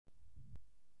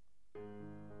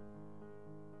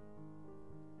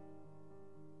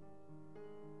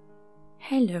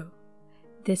Hello,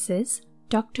 this is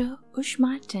Dr.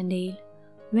 Ushma Tandel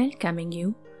welcoming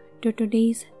you to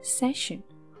today's session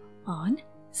on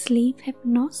sleep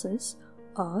hypnosis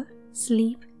or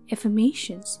sleep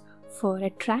affirmations for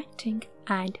attracting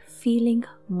and feeling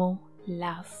more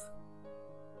love.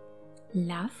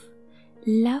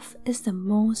 Love is the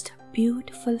most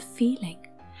beautiful feeling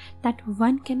that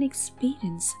one can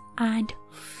experience and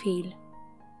feel.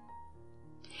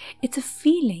 It's a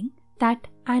feeling that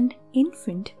an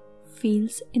infant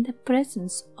feels in the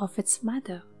presence of its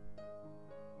mother,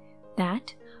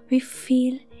 that we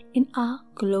feel in our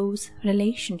close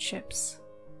relationships,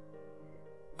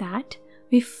 that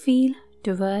we feel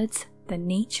towards the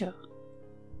nature,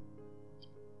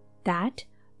 that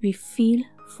we feel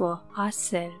for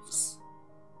ourselves.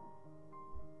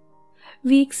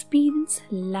 We experience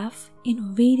love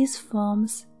in various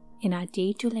forms in our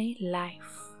day-to-day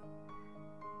life.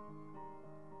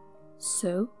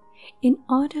 So, in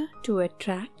order to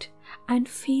attract and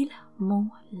feel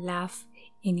more love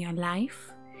in your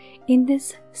life, in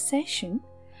this session,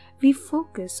 we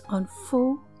focus on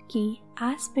 4 key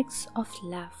aspects of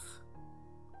love.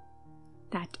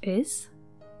 That is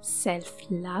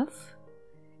self-love,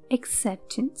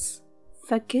 acceptance,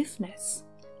 forgiveness,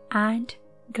 and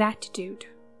gratitude.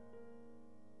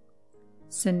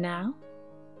 So now,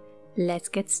 let's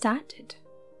get started.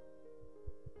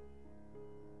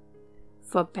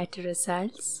 For better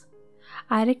results,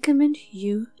 I recommend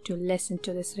you to listen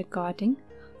to this recording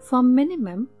for a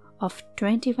minimum of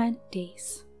 21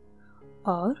 days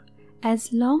or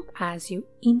as long as you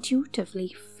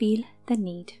intuitively feel the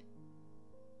need.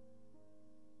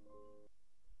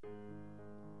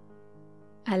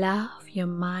 Allow your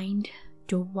mind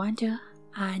to wander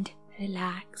and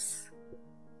relax.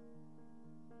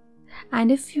 And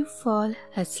if you fall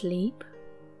asleep,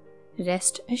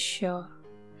 rest assured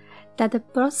that the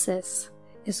process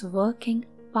is working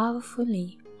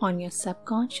powerfully on your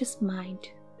subconscious mind.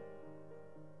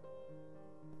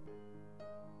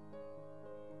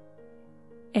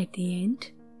 At the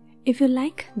end, if you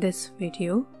like this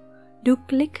video, do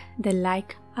click the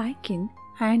like icon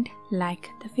and like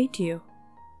the video.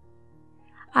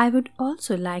 I would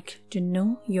also like to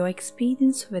know your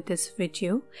experience with this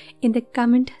video in the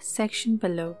comment section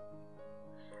below.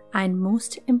 And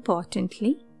most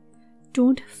importantly,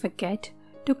 don't forget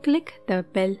to click the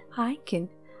bell icon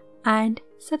and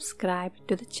subscribe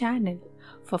to the channel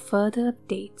for further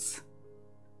updates.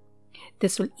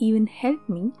 This will even help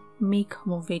me make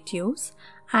more videos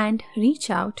and reach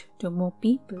out to more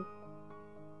people.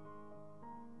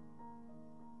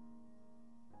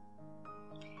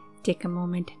 Take a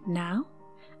moment now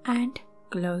and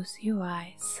close your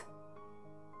eyes.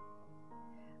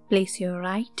 Place your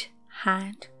right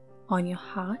hand on your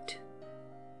heart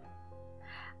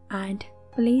and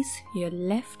place your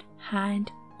left hand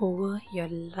over your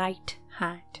right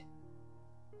hand.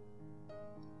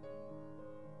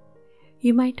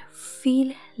 You might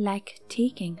feel like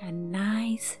taking a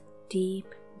nice deep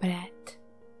breath.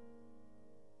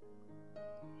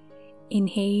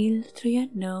 Inhale through your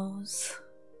nose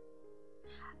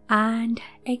and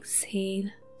exhale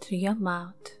through your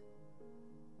mouth.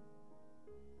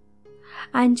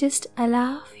 And just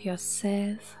allow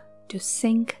yourself to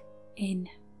sink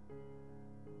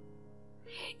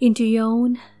into your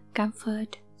own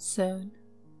comfort zone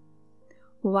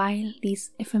while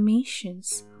these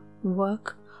affirmations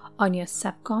work on your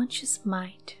subconscious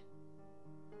mind.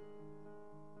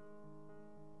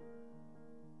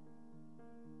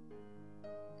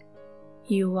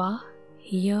 You are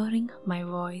hearing my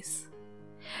voice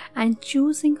and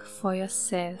choosing for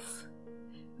yourself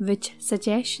which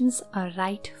suggestions are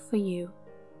right for you.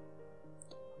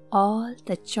 All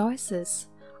the choices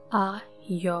are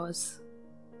yours.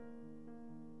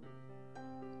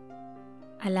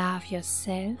 Allow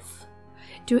yourself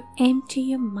to empty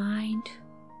your mind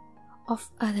of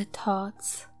other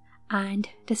thoughts and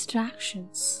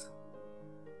distractions.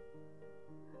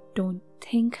 Don't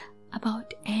think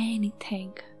about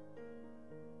anything.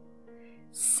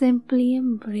 Simply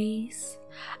embrace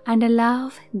and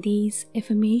allow these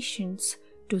affirmations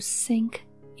to sink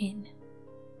in.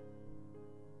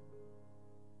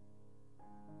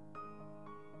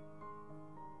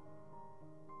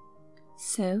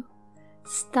 So,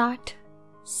 start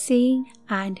saying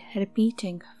and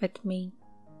repeating with me.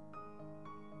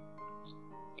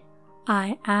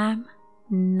 I am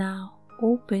now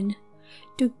open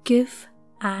to give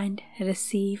and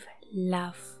receive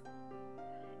love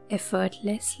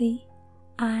effortlessly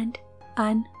and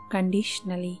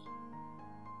unconditionally.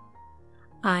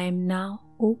 I am now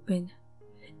open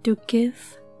to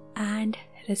give and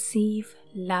receive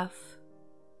love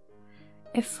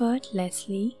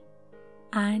effortlessly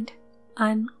and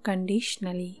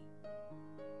unconditionally.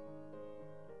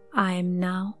 I am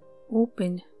now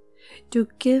open to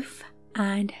give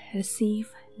and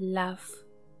receive love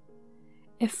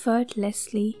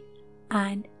effortlessly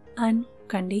and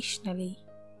unconditionally.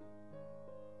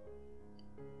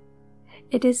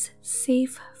 It is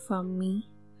safe for me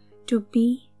to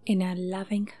be in a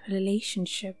loving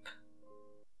relationship.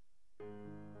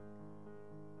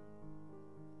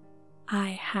 I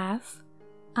have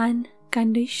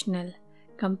unconditional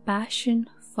compassion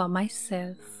for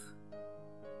myself.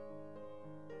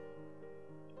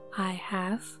 I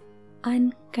have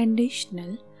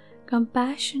unconditional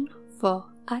compassion for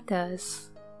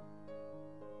others.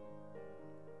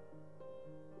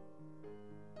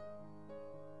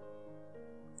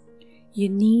 You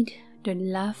need to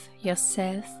love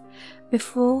yourself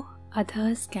before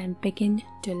others can begin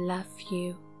to love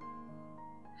you.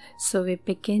 So we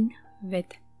begin with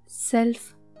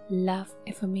self-love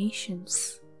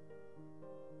affirmations.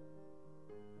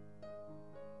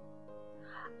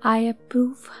 I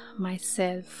approve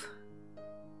myself.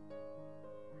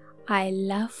 I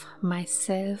love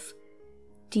myself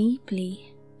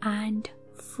deeply and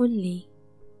fully.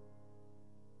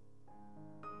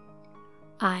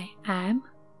 I am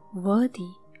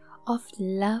worthy of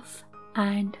love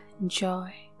and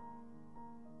joy.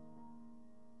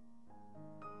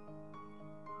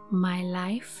 My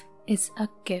life is a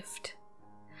gift.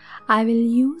 I will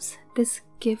use this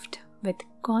gift with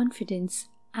confidence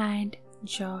and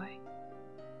joy.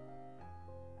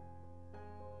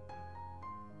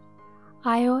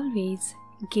 I always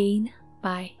gain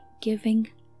by giving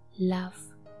love.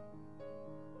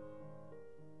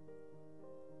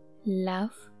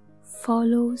 Love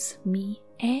follows me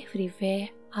everywhere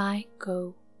I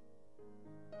go.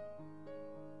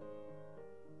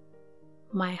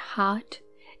 My heart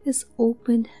is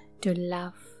open to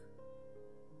love.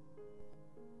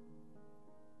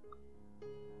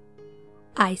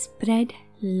 I spread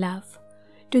love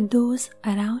to those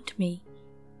around me,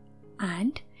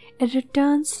 and it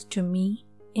returns to me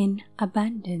in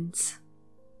abundance.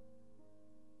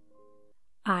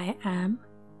 I am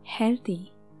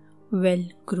healthy,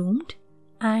 well-groomed,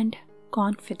 and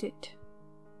confident.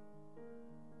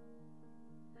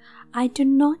 I do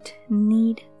not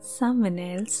need someone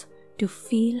else to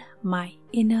feel my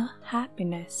inner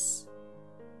happiness.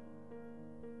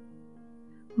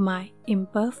 My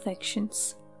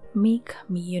imperfections make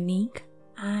me unique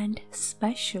and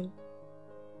special.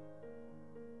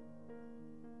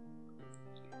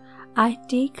 I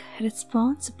take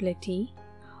responsibility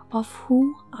of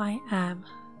who I am,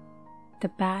 the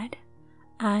bad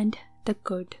and the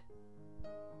good.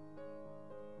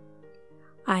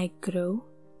 I grow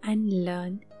and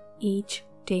learn each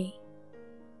day.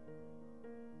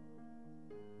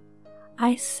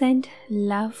 I send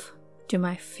love to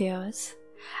my fears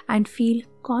and feel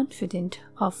confident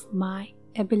of my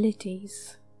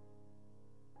abilities.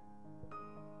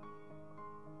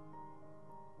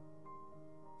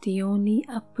 The only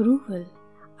approval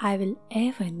I will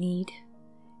ever need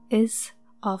is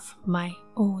of my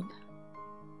own.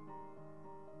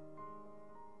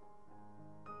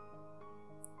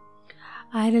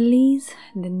 I release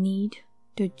the need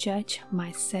to judge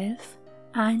myself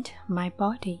and my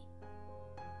body.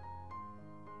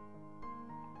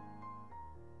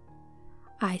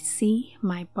 I see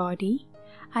my body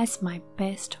as my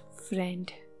best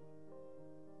friend.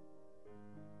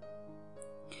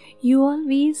 You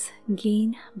always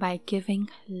gain by giving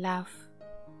love.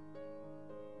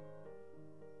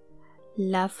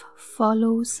 Love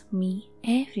follows me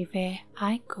everywhere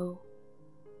I go.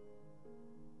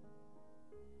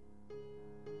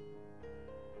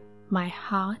 My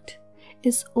heart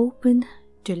is open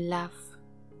to love.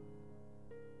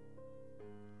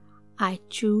 I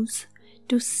choose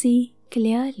to see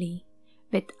clearly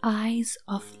with eyes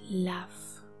of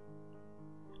love.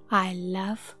 I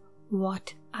love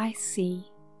what I see.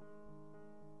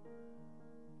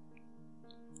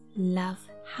 Love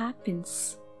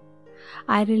happens.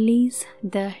 I release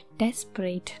the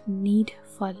desperate need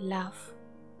for love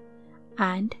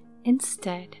and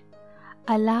instead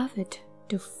allow it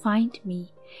to find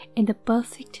me in the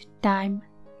perfect time,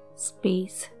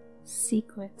 space,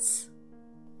 sequence.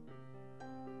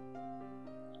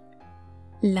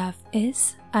 Love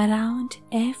is around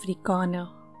every corner,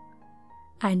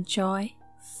 and joy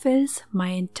fills my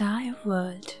entire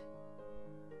world.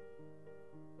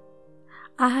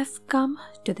 I have come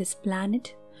to this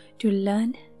planet to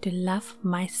learn to love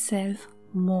myself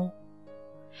more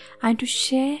and to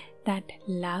share that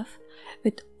love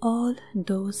with all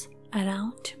those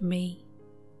around me.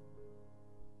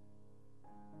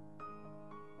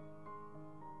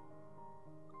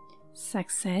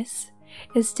 success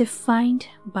is defined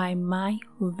by my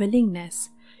willingness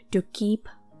to keep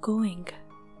going.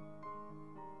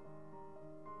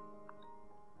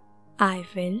 I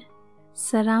will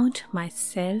surround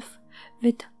myself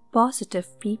with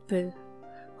positive people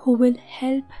who will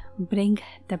help bring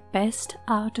the best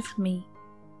out of me.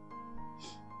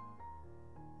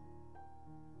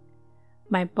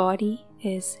 My body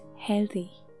is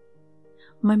healthy.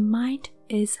 My mind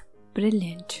is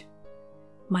brilliant.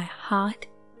 My heart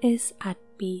is at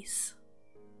peace.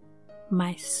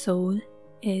 My soul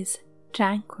is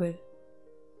tranquil.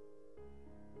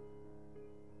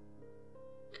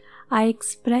 I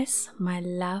express my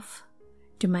love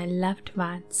to my loved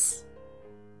ones.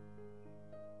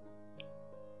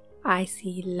 I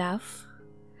see love.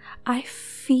 I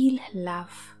feel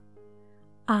love.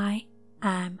 I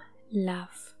am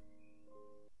love.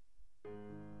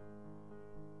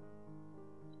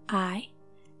 I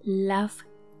love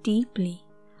deeply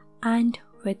and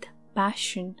with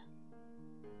passion.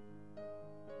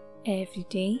 Every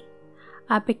day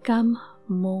I become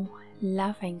more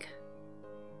loving.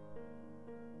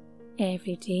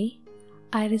 Every day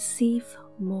I receive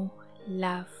more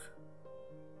love.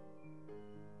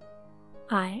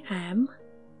 I am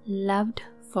loved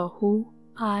for who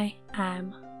I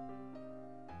am.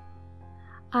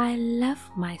 I love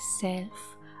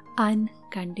myself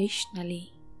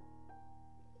unconditionally.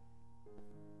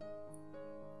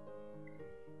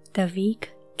 The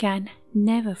weak can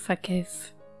never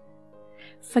forgive.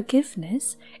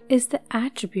 Forgiveness is the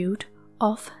attribute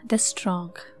of the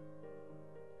strong.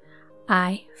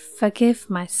 I forgive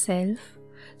myself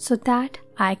so that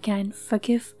I can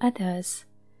forgive others,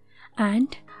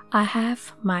 and I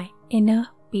have my inner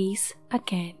peace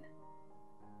again.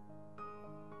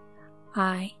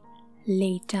 I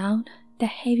lay down the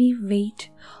heavy weight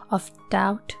of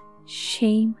doubt,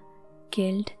 shame,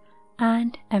 guilt,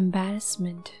 and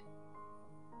embarrassment.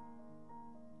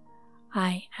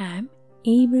 I am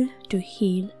able to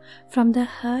heal from the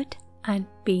hurt and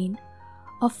pain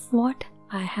of what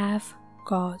I have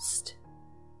caused.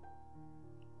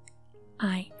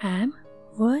 I am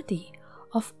worthy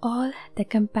of all the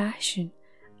compassion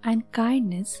and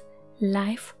kindness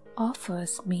life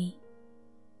offers me.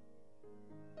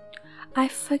 I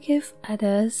forgive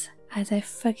others as I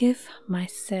forgive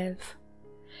myself,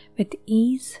 with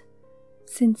ease,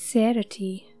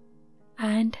 sincerity,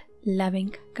 and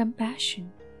loving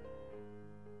compassion.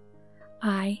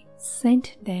 I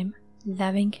send them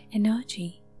loving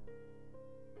energy.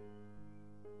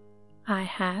 I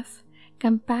have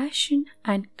compassion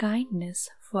and kindness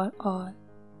for all.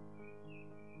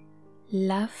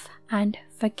 Love and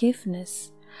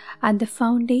forgiveness are the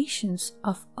foundations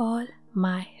of all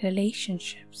my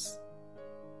relationships.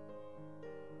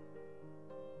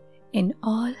 In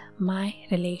all my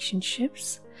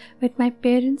relationships with my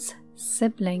parents,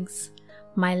 siblings,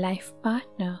 my life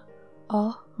partner,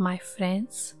 or my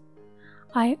friends,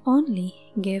 I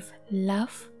only give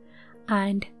love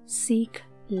and seek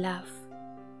love.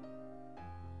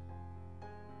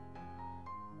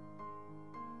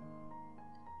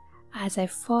 As I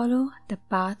follow the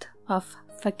path of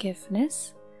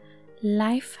forgiveness,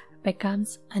 life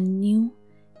becomes a new,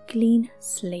 clean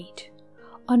slate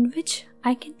on which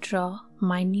I can draw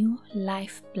my new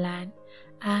life plan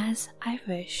as I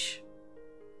wish.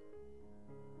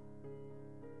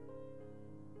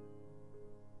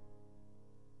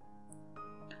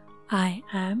 I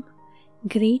am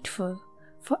grateful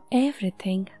for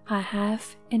everything I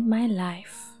have in my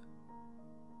life.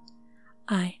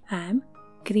 I am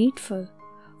grateful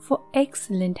for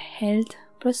excellent health,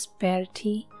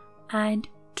 prosperity, and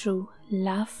true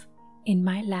love in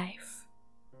my life.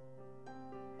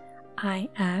 I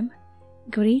am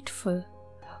grateful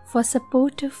for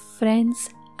supportive friends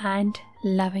and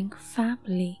loving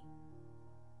family.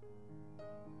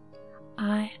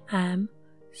 I am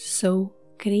so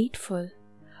grateful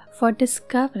for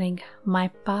discovering my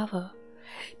power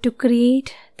to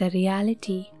create the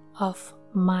reality of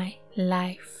my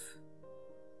life.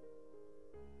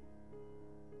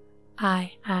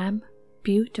 I am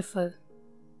beautiful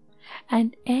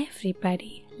and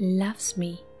everybody loves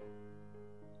me.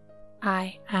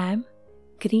 I am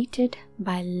greeted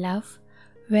by love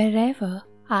wherever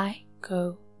I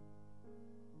go.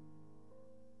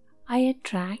 I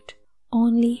attract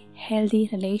only healthy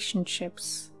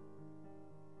relationships.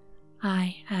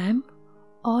 I am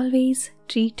always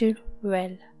treated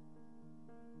well.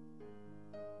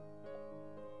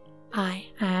 I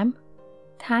am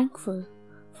thankful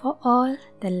for all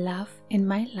the love in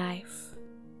my life.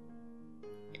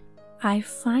 I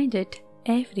find it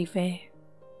everywhere.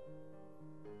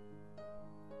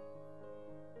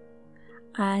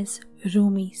 as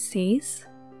Rumi says,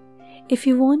 if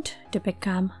you want to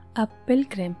become a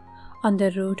pilgrim on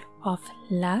the road of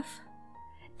love,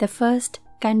 the first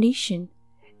condition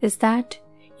is that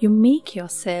you make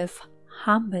yourself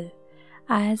humble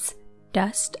as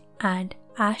dust and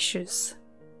ashes.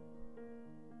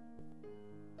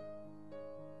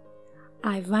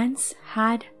 I once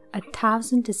had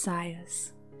 1,000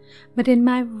 desires, but in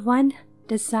my one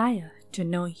desire to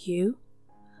know you,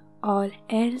 all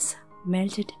else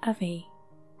melted away.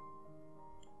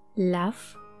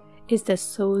 Love is the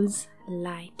soul's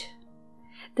light,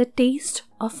 the taste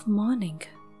of morning.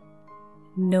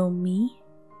 No me,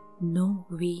 no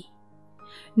we,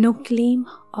 no claim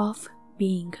of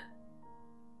being.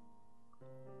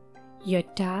 Your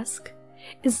task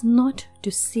is not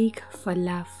to seek for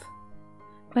love,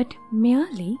 but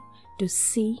merely to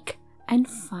seek and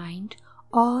find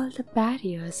all the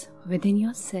barriers within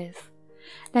yourself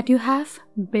that you have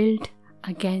built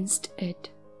against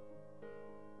it.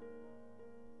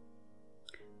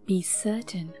 Be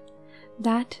certain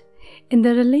that in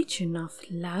the religion of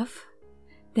love,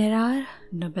 there are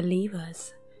no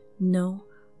believers, no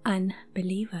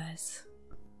unbelievers.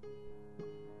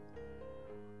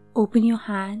 Open your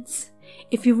hands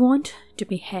if you want to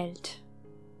be held.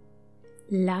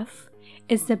 Love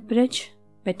is the bridge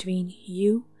between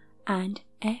you and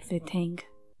everything.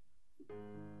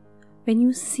 When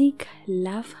you seek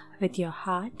love with your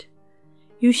heart,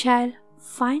 you shall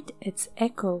find its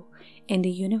echo in the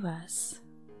universe.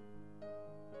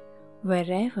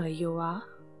 Wherever you are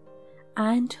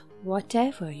and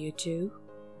whatever you do,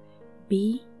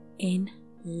 be in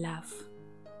love.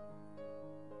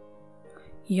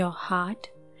 Your heart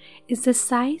is the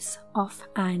size of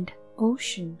an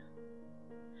ocean.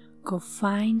 Go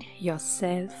find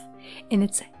yourself in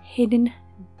its hidden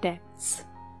depths.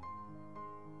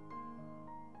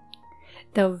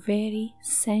 The very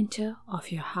center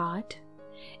of your heart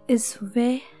is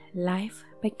where life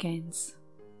begins,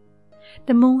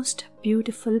 the most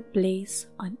beautiful place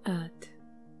on earth.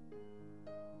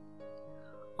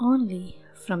 Only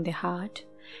from the heart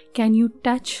can you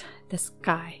touch the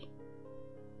sky.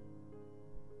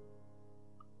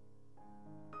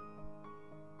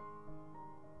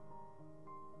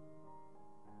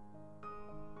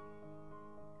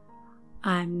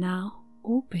 I am now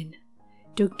open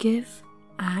to give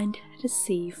and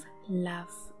receive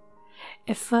love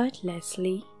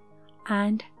effortlessly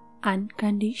and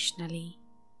unconditionally.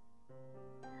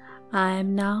 I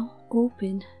am now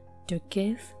open to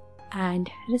give and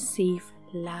receive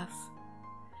love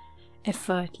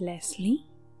effortlessly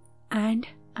and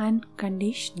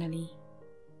unconditionally.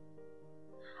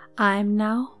 I am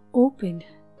now open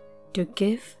to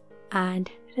give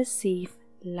and receive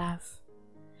love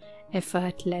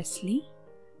effortlessly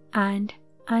and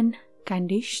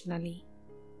unconditionally.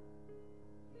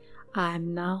 I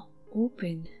am now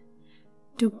open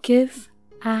to give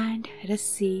and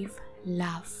receive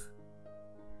love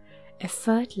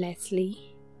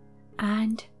effortlessly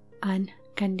and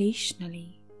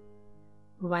unconditionally.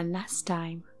 One last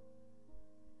time.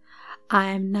 I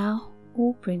am now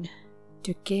open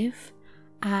to give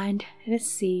and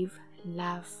receive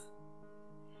love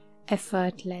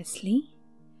effortlessly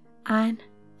and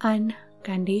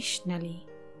unconditionally.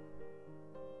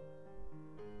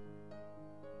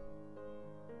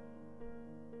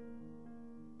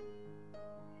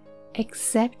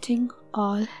 Accepting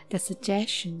all the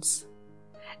suggestions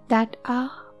that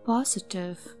are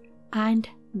positive and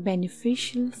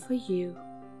beneficial for you,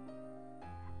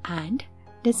 and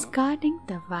discarding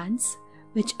the ones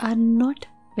which are not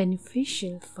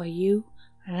beneficial for you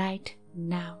right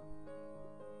now.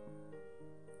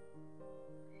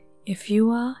 If you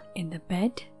are in the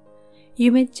bed,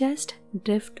 you may just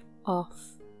drift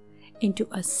off into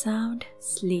a sound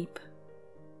sleep.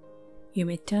 You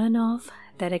may turn off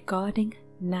the recording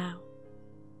now,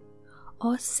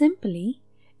 or simply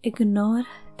ignore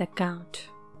the count.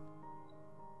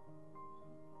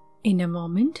 In a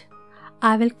moment,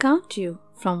 I will count you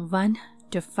from 1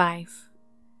 to 5.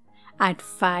 At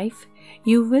 5,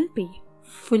 you will be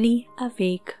fully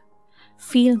awake,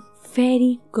 feel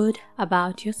very good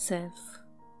about yourself.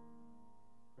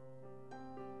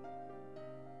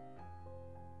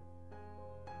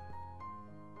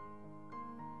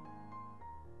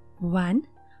 1.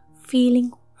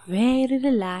 Feeling very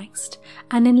relaxed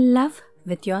and in love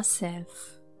with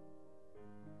yourself.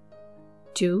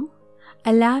 2.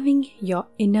 Allowing your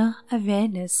inner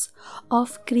awareness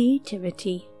of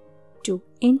creativity to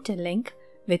interlink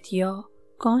with your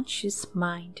conscious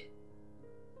mind.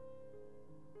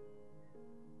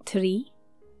 3.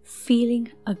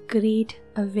 Feeling a great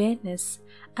awareness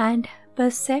and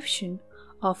perception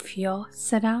of your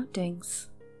surroundings.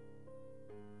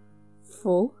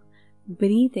 4.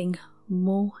 Breathing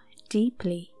more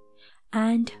deeply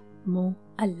and more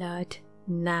alert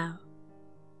now.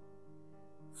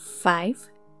 5.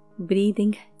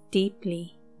 Breathing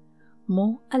deeply,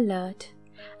 more alert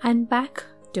and back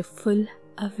to full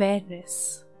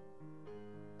awareness.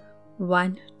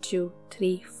 1, 2,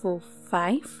 3, 4,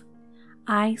 5.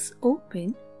 Eyes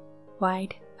open,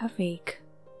 wide awake.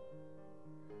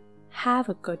 Have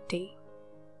a good day.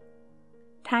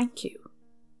 Thank you.